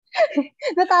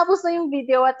Natapos na yung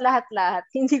video at lahat-lahat.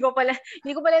 Hindi ko pala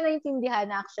naintindihan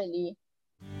actually.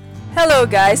 Hello,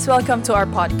 guys. Welcome to our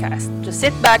podcast. Just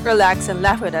sit back, relax, and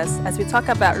laugh with us as we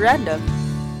talk about random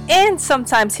and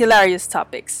sometimes hilarious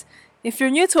topics. If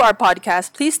you're new to our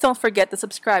podcast, please don't forget to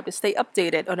subscribe to stay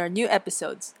updated on our new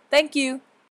episodes. Thank you.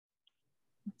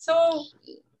 So,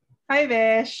 hi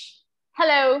Besh.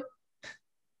 Hello.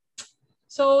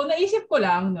 So, naisip ko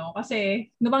lang, no?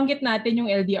 Kasi nabanggit natin yung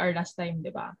LDR last time,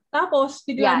 di ba? Tapos,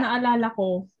 bigla naalala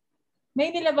ko,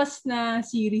 may nilabas na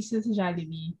series sa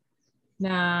Jollibee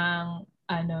ng,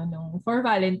 nung For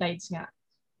Valentine's nga.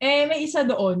 May isa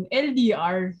doon,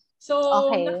 LDR. So,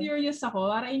 na-curious ako.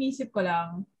 Para inisip ko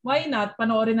lang, why not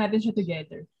panoorin natin siya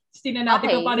together? Tingnan natin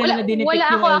kung paano nila dinipict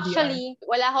yung LDR.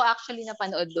 Wala ako actually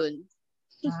napanood dun.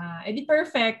 Edi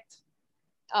perfect.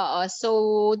 Oo. So,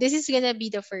 this is gonna be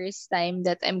the first time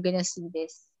that I'm gonna see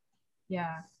this.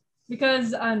 Yeah.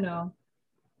 Because,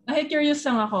 curious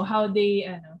lang ako how they,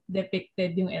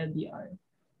 depicted yung LDR.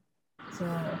 So,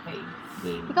 okay.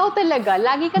 Game. Ikaw talaga.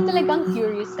 Lagi ka talagang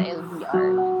curious sa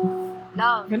LDR.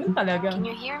 Love, ganun talaga. Can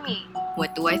you hear me?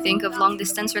 What do I think of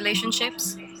long-distance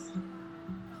relationships?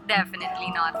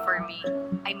 Definitely not for me.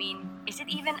 I mean, is it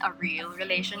even a real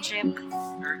relationship?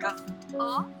 Erica?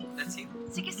 Oo? That's you?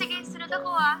 Sige, sunod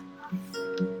ako ah.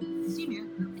 Sino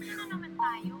yan? Ano naman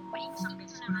tayo? Paisang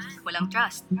beso naman. Walang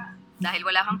trust. Dahil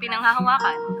wala kang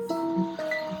pinanghahawakan.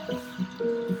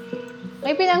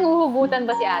 May pinanghuhugutan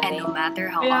ba si ate? And no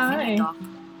matter how often you talk,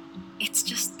 it's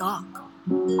just talk.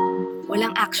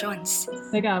 Walang actions.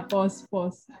 Teka, pause.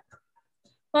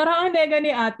 Parang ang nega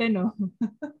ni ate, no?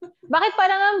 Bakit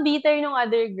parang ang bitter nung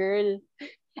other girl?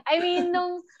 I mean,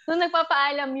 nung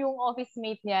nagpapaalam yung office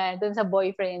mate niya dun sa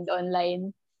boyfriend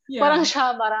online, parang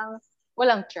siya,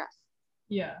 walang trust.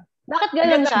 Yeah. Bakit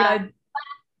ganun siya?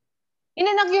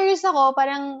 Na-curious ako,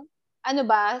 parang,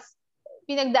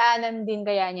 pinagdaanan din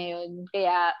kaya niya yun.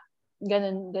 Kaya,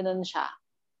 ganun siya.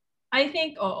 I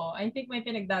think, oo. I think may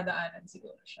pinagdadaanan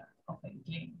siguro siya. Okay,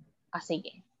 game.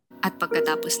 Sige. At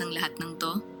pagkatapos ng lahat ng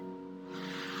to,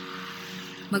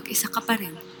 mag-isa ka pa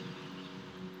rin.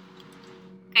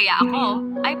 Kaya ako,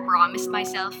 I promised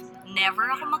myself,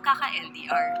 never ako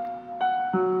magkaka-LDR.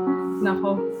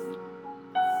 Nako.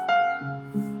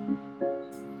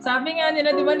 Sabi nga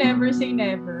nila, di ba, never say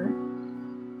never?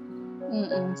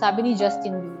 Sabi ni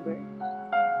Justin Bieber.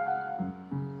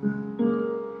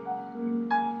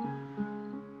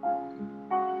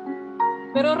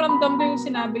 Pero ramdam ko yung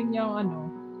sinabi niyang,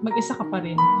 mag-isa ka pa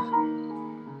rin.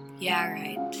 Yeah,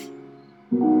 right.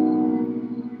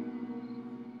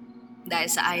 Dahil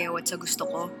sa ayaw at sa gusto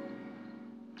ko,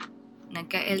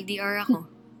 nagka-LDR ako.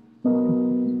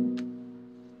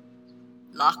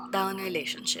 Lockdown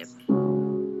relationship.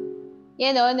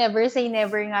 Never say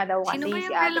never nga daw kasi. Sino ba yung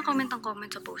girl na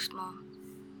comment sa post mo?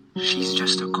 She's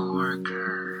just a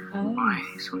coworker. Why?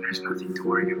 So there's nothing to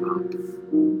worry about.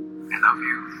 I love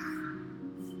you.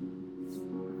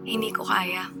 Hindi ko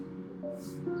kaya.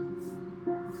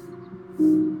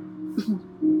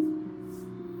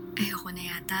 Ayoko na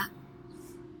yata.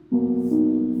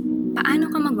 Paano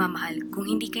ka magmamahal kung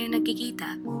hindi kayo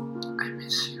nagkikita? I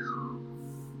miss you.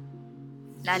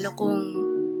 Lalo kung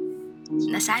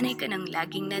nasanay ka nang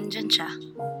laging nandyan siya.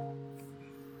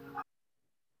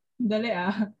 Dali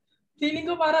Feeling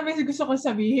ko parang may gusto ko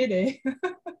sabihin eh.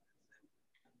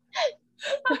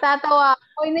 Natatawa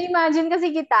ako. Na-imagine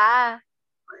kasi kita.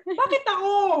 Bakit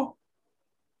ako?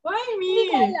 Why me?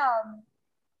 Hindi ko alam.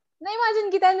 Na-imagine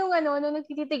kita nung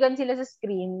nagtititigan sila sa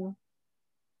screen.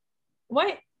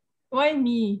 Why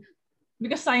me?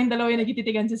 Because tayong dalawa yung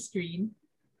nagtititigan sa screen?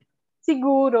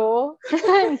 Siguro.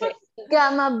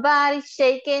 Got my body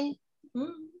shaking.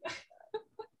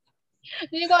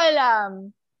 Hindi ko alam.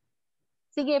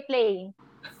 Sige, play.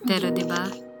 Pero diba,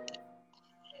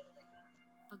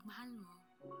 pag mahal mo,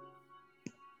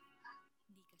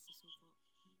 hindi ka susuko.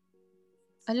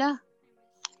 Ala.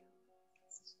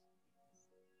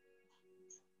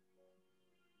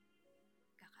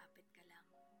 Kakapit ka lang.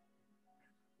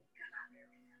 I love you.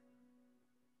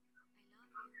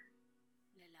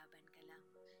 Lalaban ka lang.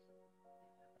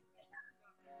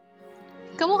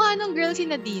 Kamukha nung girl si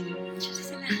Nadine.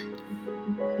 Siya sila.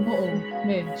 Oo,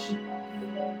 medj.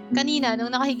 Kanina,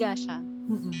 nung nakahiga siya.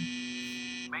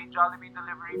 May Jollibee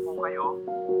delivery po kayo?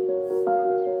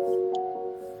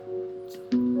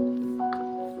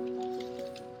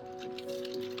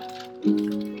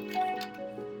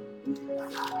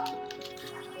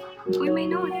 Uy, may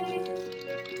note.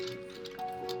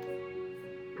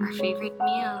 Our favorite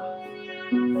meal.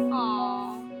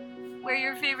 Aww. Wear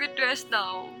your favorite dress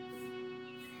daw.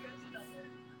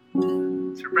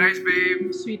 Surprise,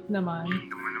 babe! Sweet naman.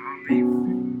 Ito mo naman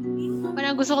babe.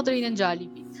 Parang gusto ko tuloy ng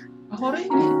Jollibee. Ako rin.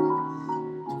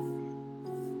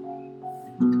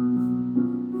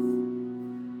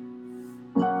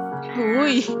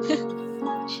 Uy!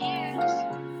 Cheers!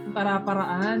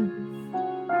 Para-paraan.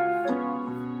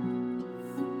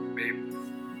 Babe.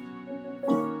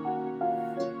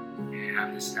 May you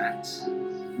have the stats?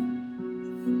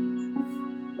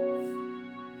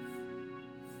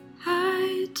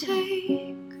 I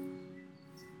take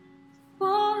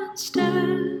one step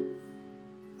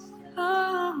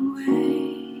away,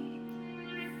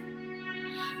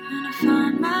 and I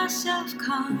find myself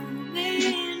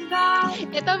coming back.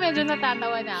 Ito medyo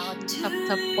natatawa na ako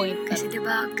sa point na. Kasi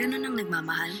diba, ganun ang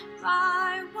nagmamahal.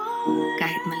 I want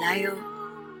Kahit malayo,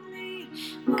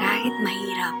 kahit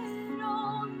mahirap,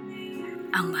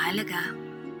 ang mahalaga,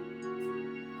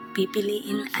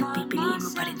 pipiliin at pipiliin mo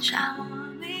pa rin siya.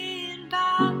 coming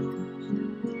back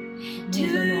May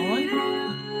ganon.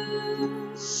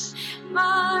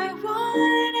 my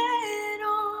one and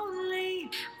only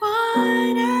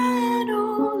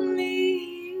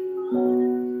you.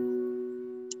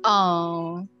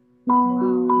 Oh.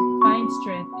 Wow. Find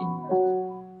strength in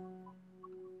love.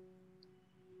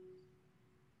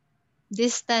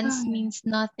 Distance means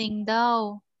nothing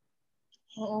daw.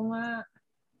 Oo nga.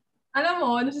 Alam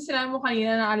mo, nung sinabi mo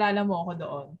kanina, naalala mo ako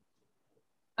doon.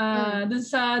 Doon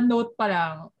sa note pa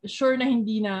lang, sure na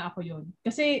hindi na ako yun.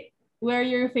 Kasi, wear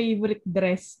your favorite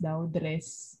dress daw.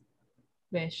 Dress.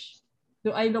 Besh.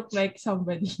 Do I look like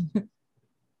somebody?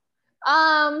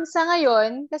 Sa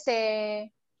ngayon, kasi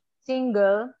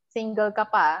single ka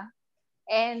pa,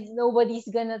 and nobody's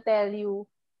gonna tell you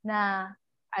na,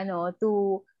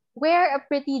 to wear a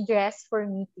pretty dress for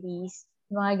me, please.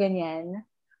 Mga ganyan.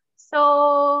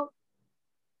 So,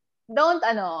 don't,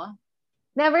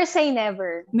 never say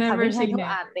never. Never Sabi say nga nung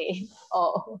never. ate.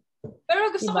 Oo. Pero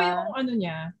gusto ko Diba?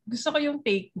 yung gusto ko yung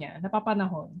take niya,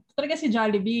 napapanahon. Talaga si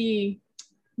Jollibee,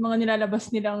 mga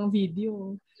nilalabas nilang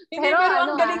video. Hindi, Pero pero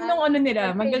ang galing nung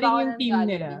nila, nag-crave magaling ako yung ng team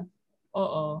Jollibee. nila.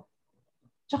 Oo.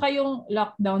 Tsaka yung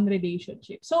lockdown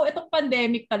relationship. So, itong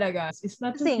pandemic talaga is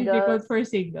not too Singles. difficult for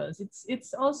singles.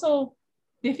 It's also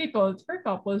difficult for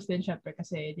couples din, syempre,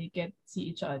 kasi they can't see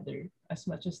each other as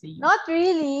much as they used. Not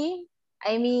really.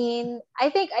 I mean, I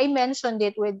think I mentioned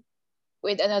it with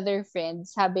another friend.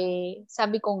 Sabi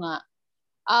ko nga,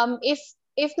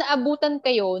 if naabutan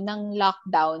kayo ng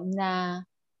lockdown na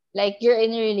like you're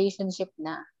in a relationship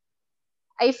na,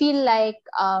 I feel like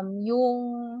yung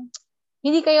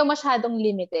hindi kayo masyadong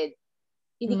limited.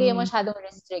 Hindi kayo masyadong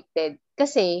restricted.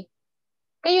 Kasi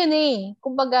kayo na eh.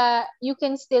 Kumbaga, you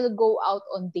can still go out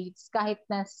on dates kahit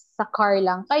na sa car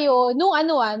lang kayo. Nung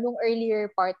earlier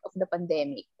part of the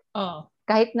pandemic. Oh.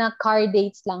 Kahit na car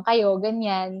dates lang kayo,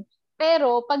 ganyan.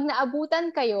 Pero pag naabutan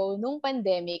kayo nung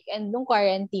pandemic and nung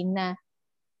quarantine na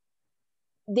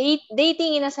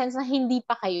dating in a sense na hindi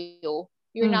pa kayo,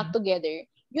 you're not together,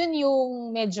 yun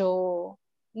yung medyo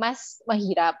mas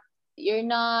mahirap. You're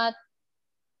not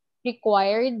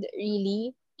required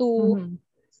really to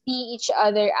see each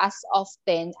other as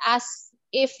often as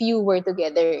if you were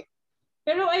together.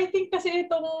 Pero I think kasi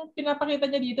itong pinapakita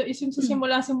niya dito is yung sa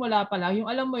simula-simula pa lang. Yung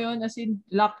alam mo yon as in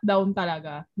lockdown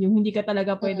talaga. Yung hindi ka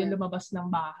talaga pwede lumabas ng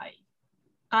bahay.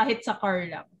 Kahit sa car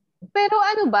lang. Pero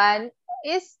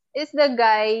is the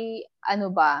guy,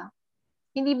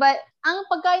 hindi ba, ang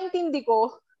pagkaintindi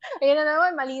ko, ayun na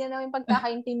naman, mali na naman yung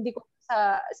pagkakaintindi ko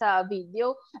sa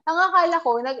video. Ang akala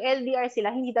ko, nag-LDR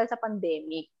sila, hindi dahil sa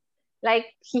pandemic.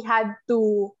 Like, he had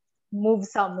to move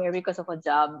somewhere because of a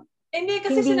job. Hindi,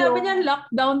 kasi sinabi niya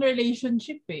lockdown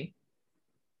relationship eh.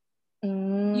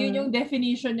 Yun yung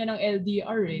definition niya ng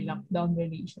LDR eh, lockdown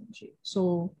relationship.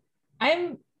 So,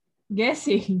 I'm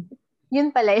guessing.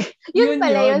 Yun pala. Yun,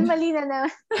 mali na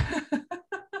naman.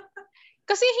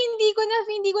 Kasi hindi ko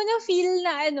na feel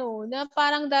na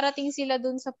parang darating sila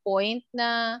dun sa point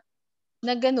na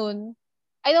ganun.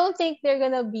 I don't think they're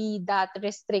gonna be that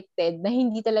restricted na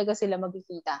hindi talaga sila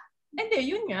magkikita. Hindi,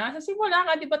 yun nga. Kasi wala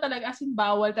ka, di ba talaga, as in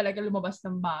bawal talaga lumabas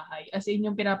ng bahay. As in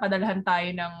yung pinapadalhan tayo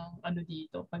ng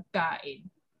dito, pagkain.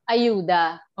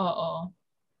 Ayuda. Oo.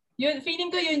 Yun, feeling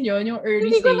ko yun, yung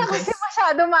early hindi stages. Hindi ko na kasi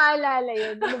masyado maalala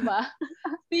yun, di ba?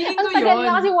 Feeling Ang ko tagal yun.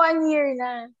 na kasi 1 year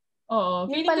na. Oo,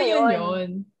 Yun feeling ko pala yun.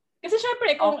 Kasi syempre,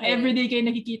 kung Okay. everyday kayo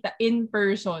nakikita in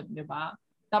person, di ba?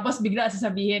 Tapos bigla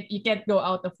sasabihin, you can't go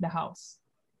out of the house.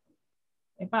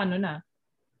 Eh, paano na?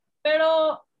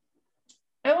 Pero,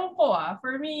 ewan ko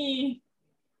for me,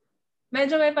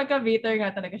 medyo may pagka-bitter nga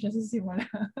talaga siya sa simula.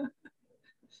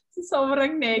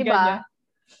 Sobrang nega Diba? niya.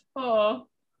 Oo.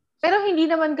 Pero hindi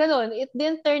naman ganun. It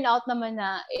didn't turn out naman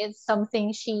na it's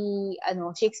something she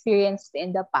experienced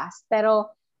in the past. Pero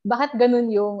bakit ganun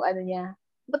yung ano niya?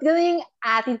 Bakit ganun yung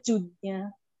attitude niya?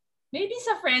 Maybe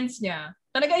sa friends niya.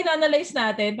 Talaga in-analyze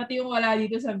natin, pati yung wala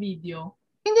dito sa video.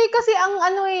 Hindi kasi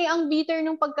ang bitter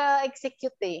nung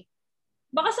pagka-execute eh.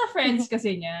 Baka sa friends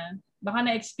kasi niya. Baka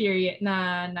na-experience,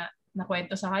 na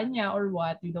kwento sa kanya or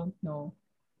what, we don't know.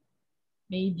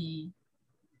 Maybe.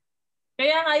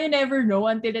 Kaya nga, you never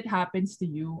know until it happens to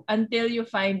you. Until you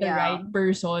find the right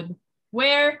person.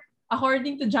 Where,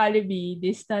 according to Jollibee,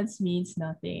 distance means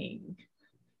nothing.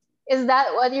 Is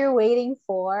that what you're waiting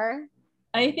for?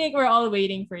 I think we're all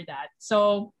waiting for that.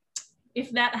 So,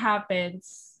 if that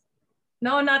happens,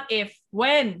 no, not if,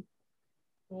 when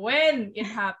it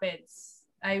happens,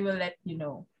 I will let you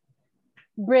know.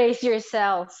 Brace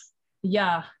yourself.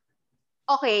 Yeah.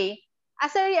 Okay.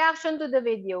 As a reaction to the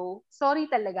video, sorry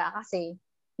talaga kasi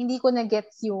hindi ko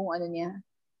na-gets yung ano niya.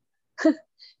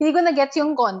 Hindi ko na-gets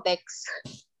yung context.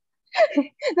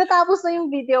 Natapos na yung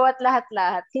video at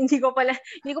lahat-lahat. Hindi ko pala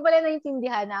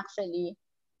naintindihan actually.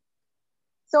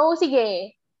 So,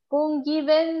 sige. Kung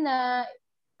given na,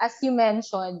 as you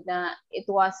mentioned, na it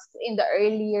was in the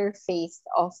earlier phase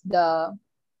of the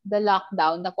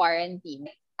lockdown, the quarantine,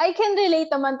 I can relate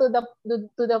naman to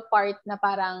the part na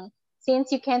parang,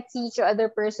 since you can't see each other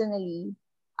personally,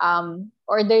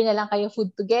 order na lang kayo food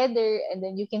together and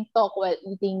then you can talk while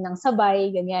eating ng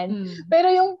sabay, ganyan. Pero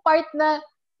yung part na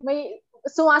may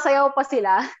sumasayaw pa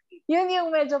sila, yun yung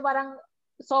medyo parang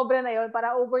sobra na yun,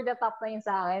 parang over the top na yun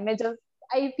sa akin. Medyo,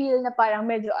 I feel na parang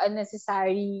medyo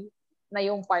unnecessary na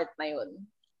yung part na yun.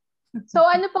 So,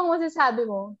 ano pang masasabi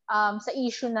mo sa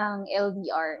issue ng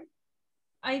LDR?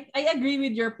 I agree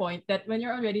with your point that when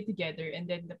you're already together and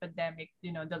then the pandemic,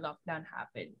 the lockdown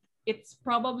happened, it's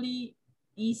probably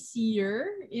easier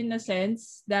in a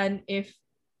sense than if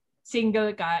single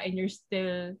ka and you're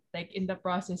still like in the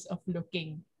process of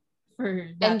looking for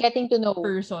that and getting to know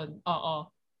person. Oo.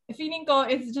 Feeling ko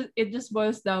it just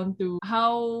boils down to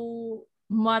how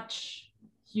much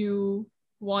you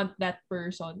want that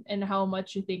person and how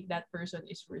much you think that person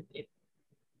is worth it.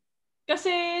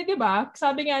 Kasi, di ba,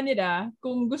 sabi nga nila,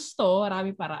 kung gusto,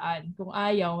 maraming paraan. Kung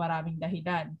ayaw, maraming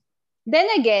dahilan. Then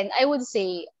again, I would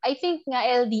say, I think nga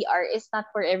LDR is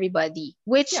not for everybody.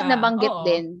 Which nabanggit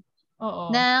din. Oo.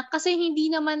 Na kasi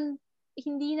hindi naman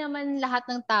lahat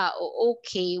ng tao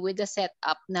okay with the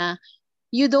setup na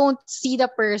you don't see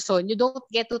the person, you don't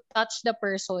get to touch the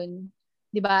person,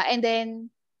 'di ba? And then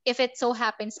if it so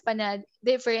happens pa na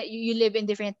different, you live in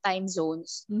different time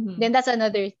zones, then that's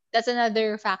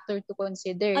another factor to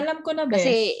consider. Alam ko na, Besh.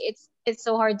 Kasi it's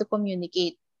so hard to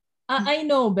communicate. I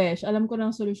know, Besh. Alam ko ng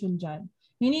solution dyan.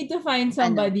 You need to find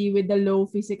somebody with the low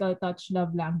physical touch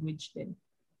love language din.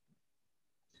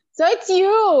 So it's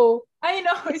you! I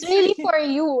know. It's really for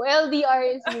you.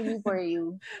 LDR is really for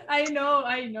you. I know.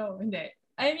 Hindi.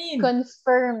 I mean,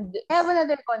 confirmed. I have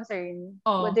another concern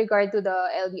with regard to the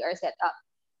LDR setup.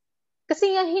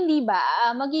 Kasi nga hindi ba,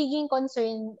 magiging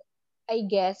concern, I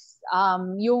guess,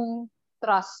 yung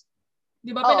trust.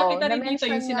 Di ba, pinakita rin dito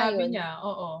yung sinabi niya.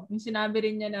 Oo. Yung sinabi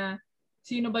rin niya na,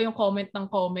 sino ba yung comment ng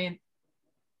comment?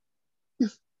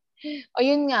 O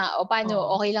yun nga, o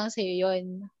paano, okay lang sa'yo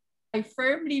yun. I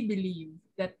firmly believe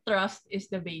that trust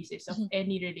is the basis of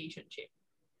any relationship.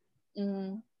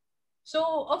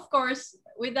 So, of course,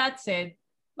 with that said,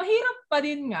 mahirap pa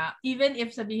din nga, even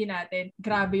if sabihin natin,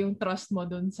 grabe yung trust mo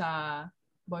dun sa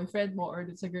boyfriend mo or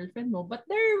dun sa girlfriend mo, but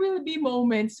there will be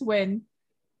moments when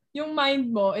yung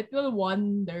mind mo, it will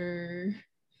wonder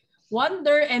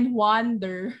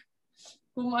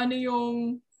kung ano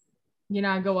yung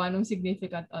ginagawa ng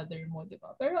significant other mo, di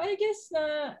ba? Pero I guess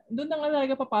na doon na nga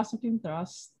talaga papasok yung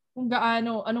trust. Kung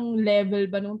anong level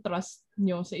ba ng trust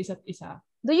nyo sa isa't isa.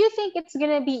 Do you think it's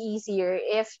gonna be easier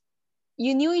if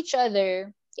you knew each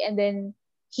other and then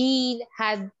he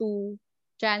had to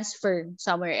transfer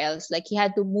somewhere else? Like he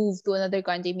had to move to another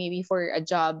country maybe for a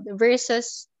job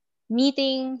versus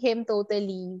meeting him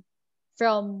totally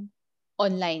from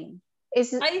online?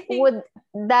 Would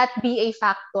that be a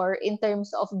factor in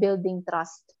terms of building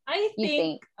trust? I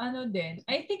think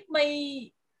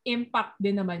may impact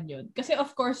din naman yun. Kasi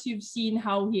of course, you've seen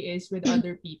how he is with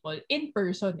other people in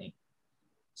person eh.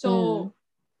 So,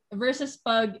 versus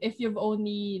if you've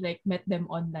only like met them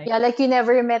online. Yeah, like you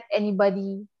never met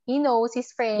anybody. He knows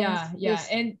his friends, his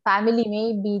and family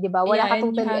maybe, di ba? Wala ka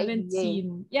totally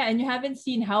idea. And you haven't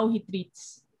seen how he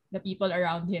treats the people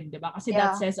around him, di ba? Kasi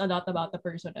that says a lot about the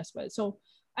person as well. So,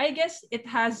 I guess it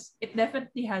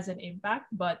definitely has an impact,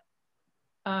 but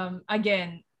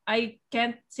again, I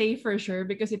can't say for sure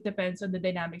because it depends on the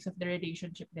dynamics of the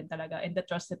relationship din talaga and the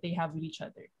trust that they have with each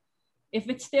other. If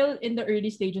it's still in the early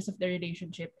stages of the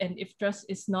relationship and if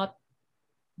trust is not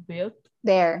built.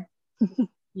 There.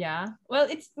 Yeah. Well,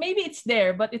 maybe it's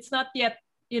there, but it's not yet,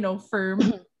 firm.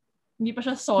 Hindi pa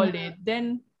siya solid.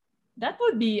 Then, that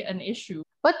would be an issue.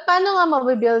 But paano nga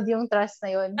mabibuild yung trust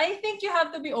na yun? I think you have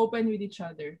to be open with each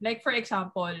other. Like, for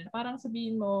example, parang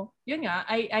sabihin mo, yun nga,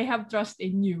 I have trust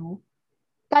in you.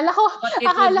 Akala ko,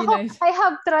 nice. I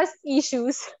have trust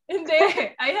issues.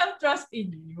 Hindi, I have trust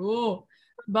in you.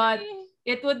 But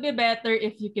it would be better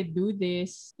if you could do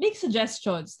this. Make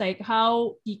suggestions, like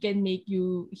how he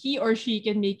or she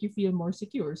can make you feel more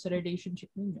secure sa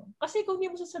relationship ninyo. Kasi kung hindi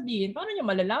mo sasabihin, paano niya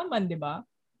malalaman, di ba?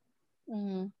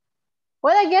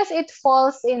 Well, I guess it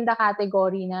falls in the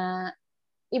category na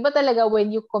iba talaga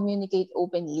when you communicate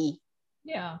openly.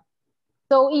 Yeah.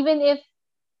 So even if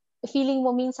feeling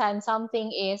mo minsan something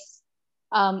is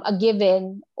a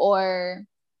given or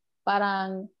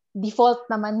parang default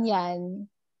naman yan,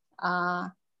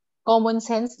 common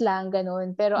sense lang,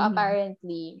 ganun. Pero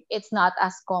apparently, it's not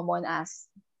as common as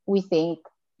we think.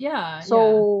 Yeah.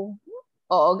 So,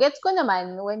 oo, gets ko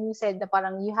naman when you said na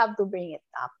parang you have to bring it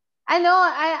up.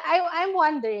 I'm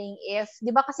wondering if,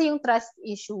 di ba kasi yung trust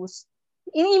issues,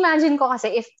 in-imagine ko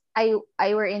kasi if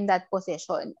I were in that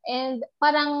position. And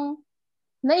parang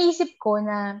naisip ko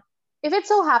na if it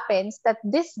so happens that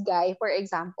this guy, for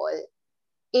example,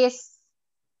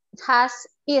 has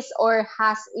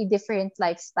a different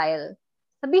lifestyle.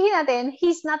 Sabihin natin,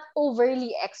 he's not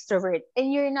overly extrovert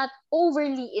and you're not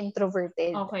overly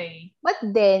introverted. Okay. But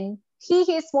then, he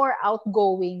is more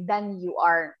outgoing than you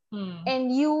are.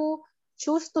 And you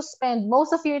choose to spend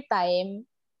most of your time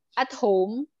at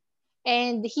home,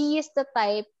 and he is the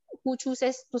type who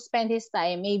chooses to spend his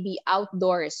time maybe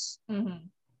outdoors.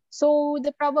 So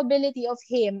the probability of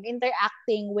him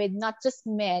interacting with not just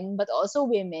men but also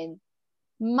women,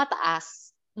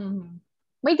 mataas.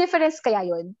 May difference kaya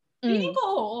yun? Feeling ko,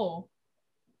 oo.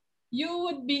 You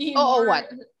would be more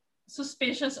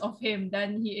suspicious of him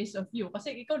than he is of you.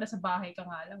 Kasi ikaw nasa bahay ka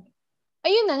nga lang.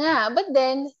 Ayun na nga. But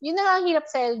then, yun na ang hirap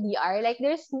sa LDR. Like,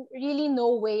 there's really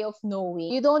no way of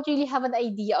knowing. You don't really have an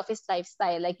idea of his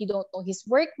lifestyle. Like, you don't know his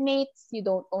workmates. You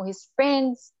don't know his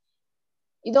friends.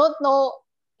 You don't know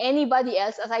anybody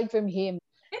else aside from him.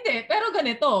 Hindi. Pero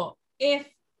ganito.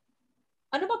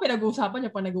 Ano ba pinag-uusapan niya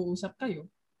pag nag-uusap kayo?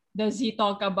 Does he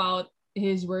talk about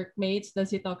his workmates? Does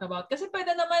he talk about... Kasi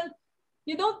pwede naman,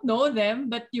 you don't know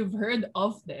them, but you've heard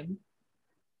of them.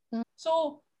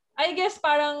 So, I guess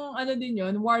parang din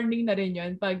yun, warning na rin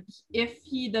yun if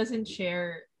he doesn't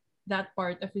share that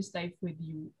part of his life with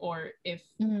you, or if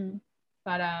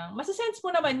parang masasense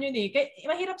mo naman yun eh. Kaya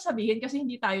mahirap sabihin kasi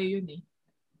hindi tayo yun eh.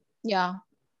 Yeah.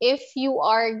 If you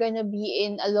are gonna be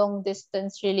in a long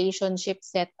distance relationship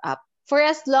setup, for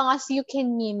as long as you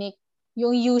can mimic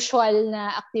yung usual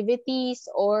na activities,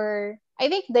 or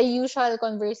I think the usual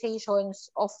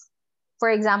conversations of, for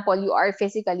example, you are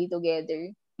physically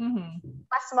together,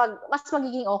 mas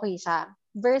magiging okay siya.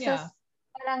 Versus,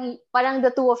 parang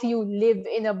the two of you live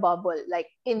in a bubble, like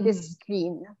in this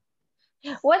screen.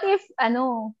 What if,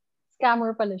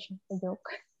 scammer pala siya? A joke.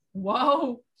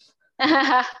 Wow!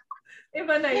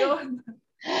 Iba na yun.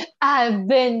 I've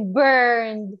been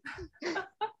burned.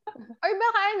 Or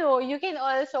baka you can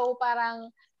also parang,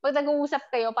 pag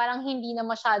nag-uusap kayo, parang hindi na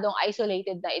masyadong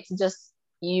isolated na it's just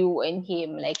you and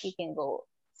him. Like, you can go,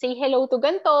 say hello to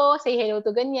ganto, say hello to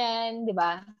ganyan, di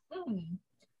ba?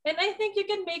 And I think you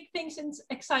can make things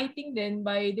exciting then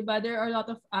by, di ba, there are a lot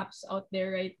of apps out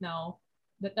there right now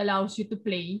that allows you to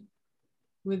play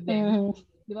with them.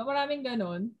 Di ba, maraming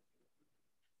ganon.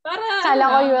 Kala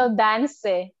ko you will dance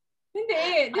eh.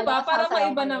 Hindi, di ba? Para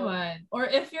maiba naman. Or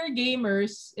if you're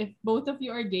gamers, if both of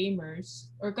you are gamers,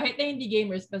 or kahit na hindi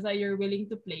gamers, basta you're willing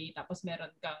to play, tapos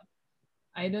meron kang,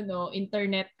 I don't know,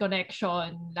 internet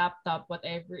connection, laptop,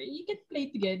 whatever, you can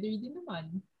play together din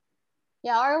naman.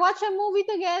 Yeah, or watch a movie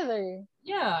together.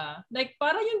 Yeah. Like,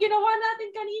 parang yung ginawa natin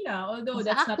kanina, although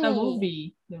that's not a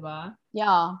movie. Di ba?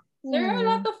 Yeah. There are a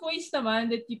lot of ways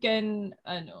naman that you can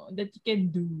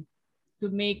do to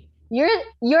make...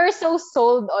 You're so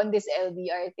sold on this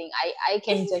LDR thing. I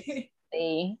can just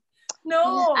say.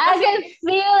 No. I can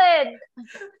feel it.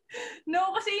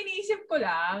 No, kasi iniisip ko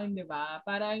lang, di ba?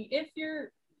 Parang if you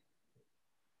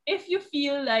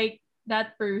feel like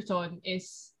that person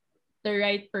is the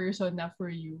right person na for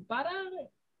you,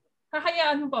 parang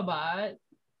kakayaan mo pa ba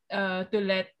to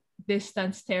let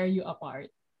distance tear you apart?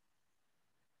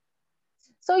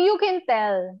 So you can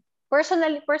tell.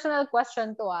 Personal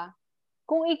question to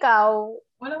kung ikaw,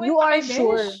 you are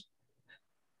sure.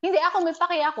 Hindi ako, may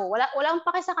paki ako. Walang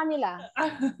paki sa kanila.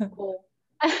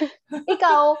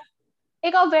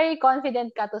 Ikaw very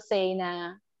confident ka to say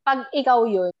na pag ikaw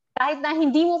yun, kahit na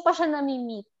hindi mo pa siya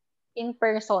nami-meet, in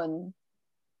person,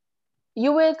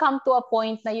 you will come to a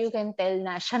point na you can tell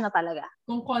na siya na talaga.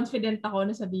 Kung confident ako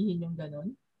na sabihin yung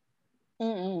ganun.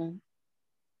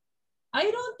 I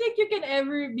don't think you can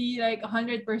ever be like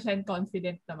 100%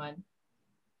 confident naman.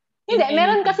 Hindi,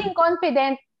 meron kasing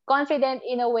confident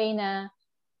in a way na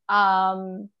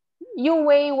you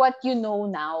weigh what you know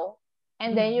now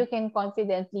and then you can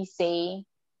confidently say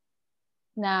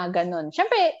na ganun.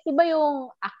 Siyempre, iba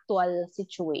yung actual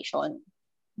situation.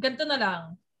 Ganito na lang.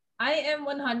 I am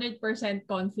 100%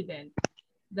 confident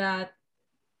that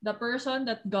the person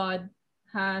that God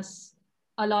has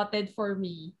allotted for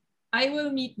me, I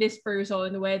will meet this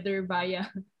person whether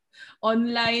via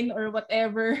online or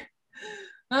whatever.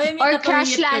 Or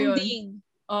crash landing.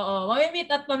 Oo,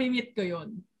 mamimit at mamimit ko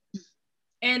yun.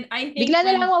 And I think bigla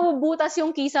na lang mabubutas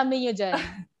yung kisame niyo dyan.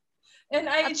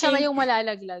 At siya na yung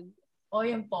malalaglag.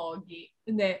 Yung pogi.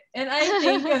 Hindi. And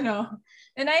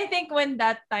I think when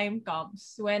that time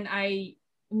comes, when I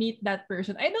meet that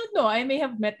person, I don't know, I may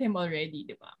have met him already,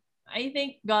 di ba? I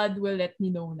think God will let me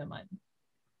know naman.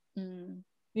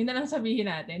 Yun na lang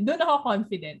sabihin natin. Doon ako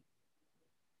confident.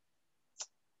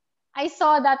 I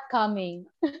saw that coming.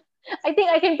 I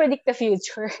think I can predict the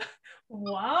future.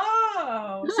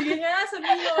 Wow! Sige nga,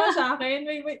 sabihin mo sa akin.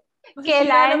 Wait.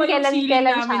 Kailan namin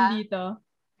siya? Dito.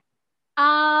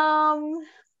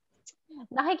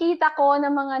 Nakikita ko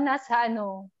ng mga nasa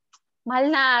mahal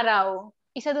na araw.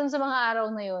 Isa dun sa mga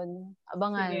araw na yun.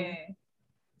 Abangan.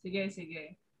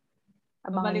 Sige.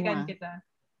 Abangan Babalikan kita.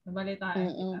 Babalitaan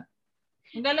kita.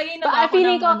 Maglalagay na ba ako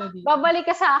feeling ng ko, dito? babalik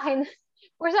ka sa akin.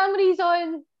 For some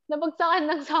reason, nabagsakan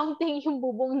ng something yung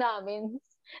bubong namin.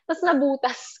 Tapos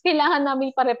nabutas. Kailangan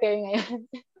namin pa-repair ngayon.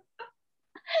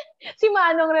 Si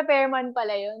Manong repairman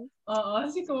pala yun. Oo,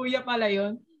 si Kuya pala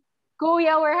yun.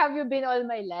 Kuya, where have you been all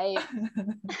my life?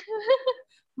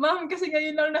 Ma'am, kasi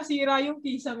ngayon lang nasira yung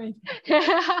kisame.